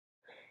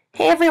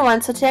Hey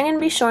everyone, so today I'm going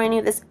to be showing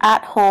you this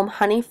at-home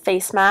honey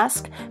face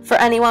mask. For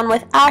anyone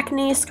with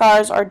acne,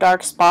 scars, or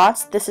dark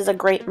spots, this is a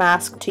great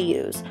mask to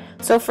use.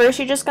 So first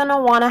you're just going to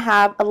want to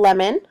have a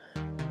lemon,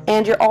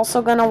 and you're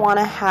also going to want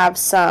to have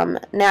some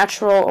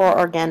natural or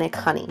organic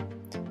honey.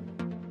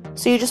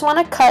 So you just want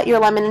to cut your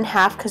lemon in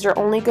half because you're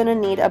only going to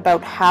need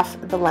about half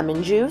the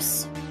lemon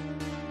juice.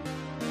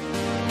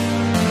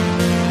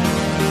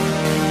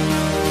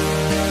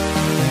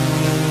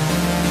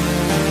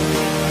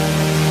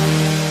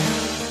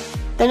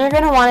 Then you're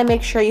going to want to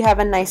make sure you have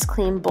a nice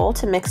clean bowl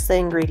to mix the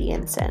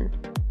ingredients in.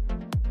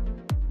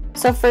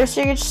 So first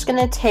you're just going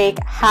to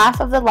take half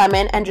of the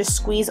lemon and just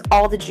squeeze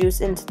all the juice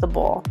into the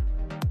bowl.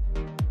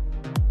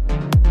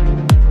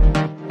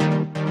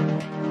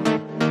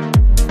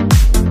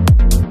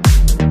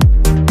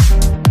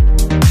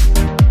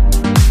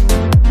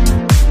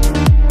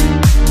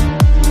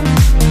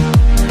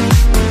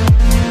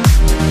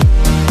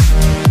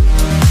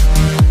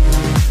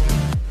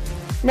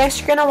 Next,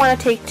 you're going to want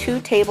to take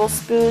 2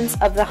 tablespoons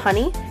of the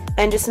honey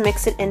and just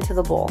mix it into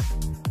the bowl.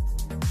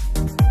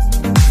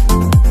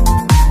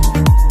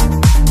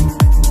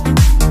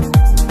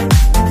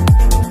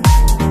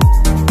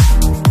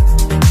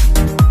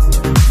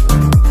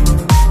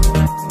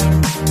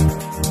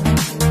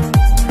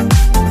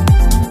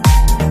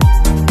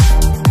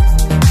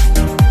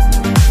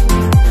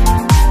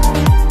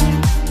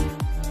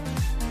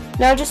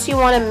 Now you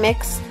want to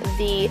mix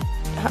the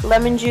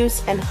lemon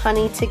juice and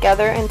honey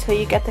together until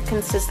you get the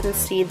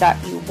consistency that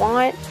you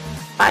want.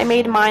 I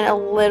made mine a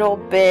little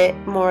bit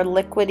more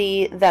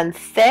liquidy than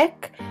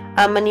thick,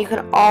 and you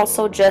can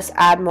also just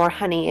add more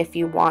honey if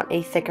you want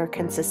a thicker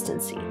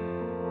consistency.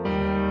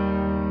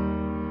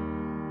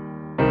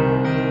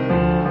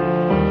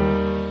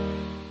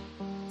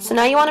 So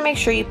now you want to make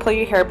sure you pull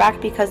your hair back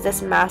because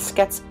this mask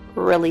gets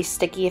really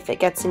sticky if it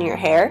gets in your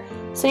hair.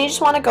 So you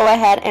just want to go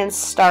ahead and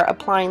start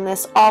applying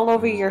this all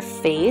over your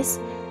face.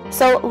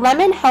 So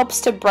lemon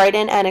helps to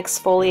brighten and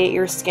exfoliate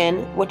your skin,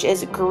 which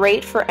is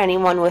great for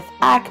anyone with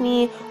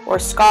acne or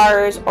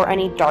scars or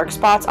any dark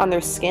spots on their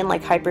skin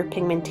like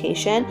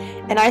hyperpigmentation.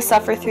 And I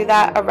suffer through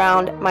that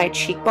around my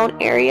cheekbone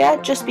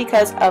area just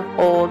because of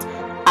old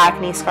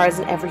acne scars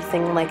and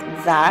everything like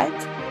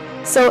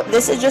that. So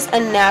this is just a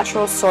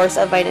natural source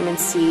of vitamin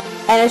C,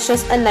 and it's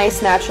just a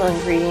nice natural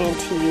ingredient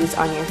to use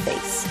on your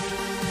face.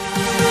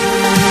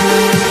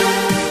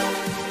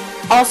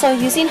 Also,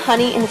 using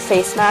honey in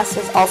face masks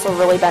is also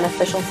really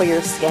beneficial for your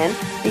skin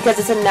because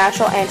it's a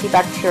natural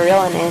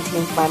antibacterial and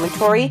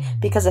anti-inflammatory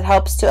because it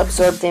helps to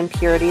absorb the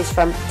impurities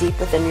from deep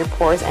within your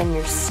pores and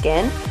your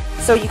skin.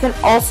 So you can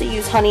also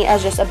use honey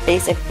as just a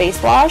basic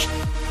face wash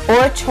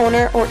or a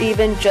toner or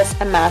even just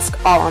a mask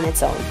all on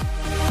its own.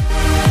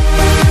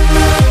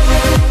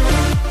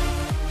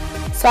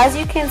 So as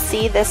you can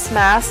see, this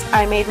mask,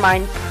 I made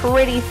mine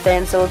pretty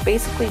thin, so it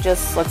basically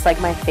just looks like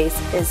my face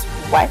is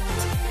wet.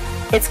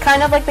 It's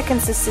kind of like the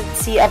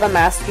consistency of a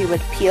mask you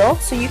would peel,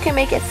 so you can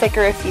make it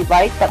thicker if you'd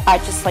like, but I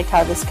just liked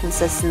how this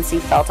consistency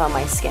felt on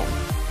my skin.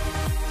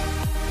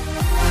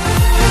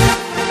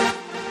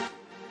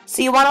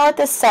 So you want to let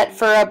this set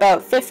for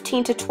about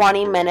 15 to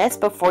 20 minutes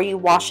before you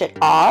wash it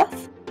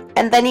off.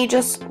 And then you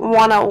just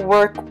want to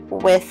work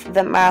with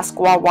the mask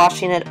while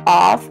washing it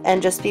off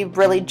and just be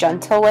really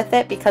gentle with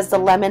it because the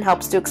lemon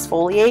helps to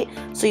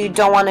exfoliate, so you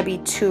don't want to be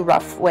too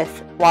rough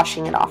with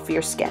washing it off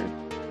your skin.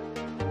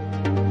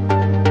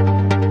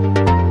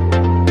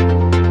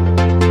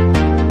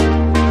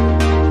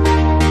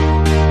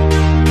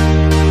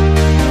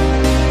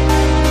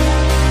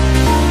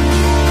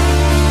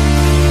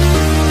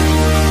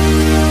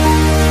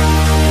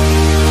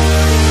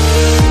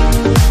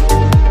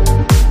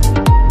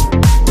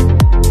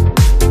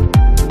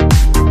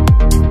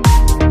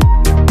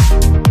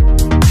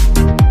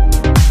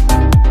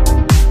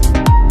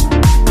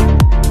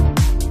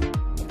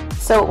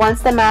 So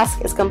once the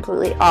mask is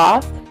completely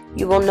off,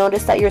 you will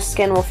notice that your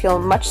skin will feel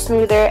much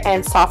smoother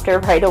and softer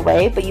right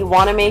away, but you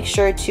want to make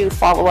sure to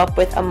follow up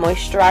with a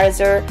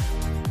moisturizer.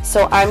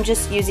 So I'm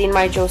just using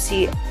my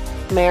Josie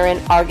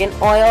Marin Argan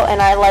Oil,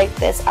 and I like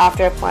this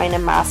after applying a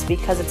mask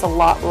because it's a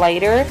lot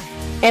lighter,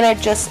 and I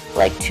just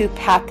like to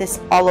pat this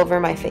all over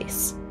my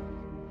face.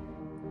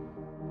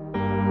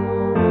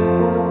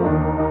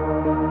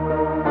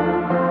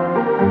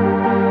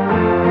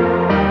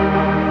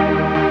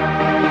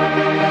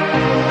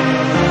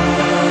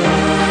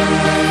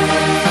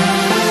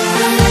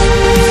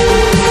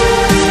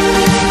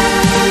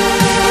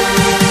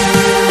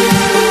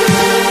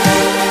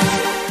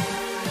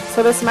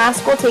 So this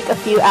mask will take a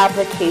few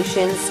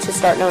applications to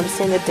start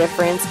noticing the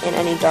difference in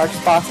any dark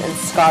spots and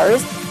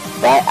scars,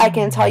 but I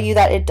can tell you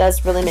that it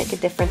does really make a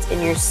difference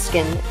in your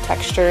skin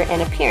texture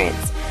and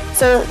appearance.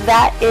 So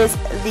that is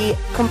the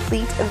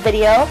complete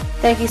video.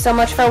 Thank you so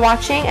much for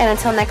watching, and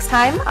until next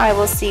time, I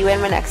will see you in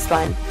my next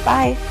one.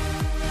 Bye!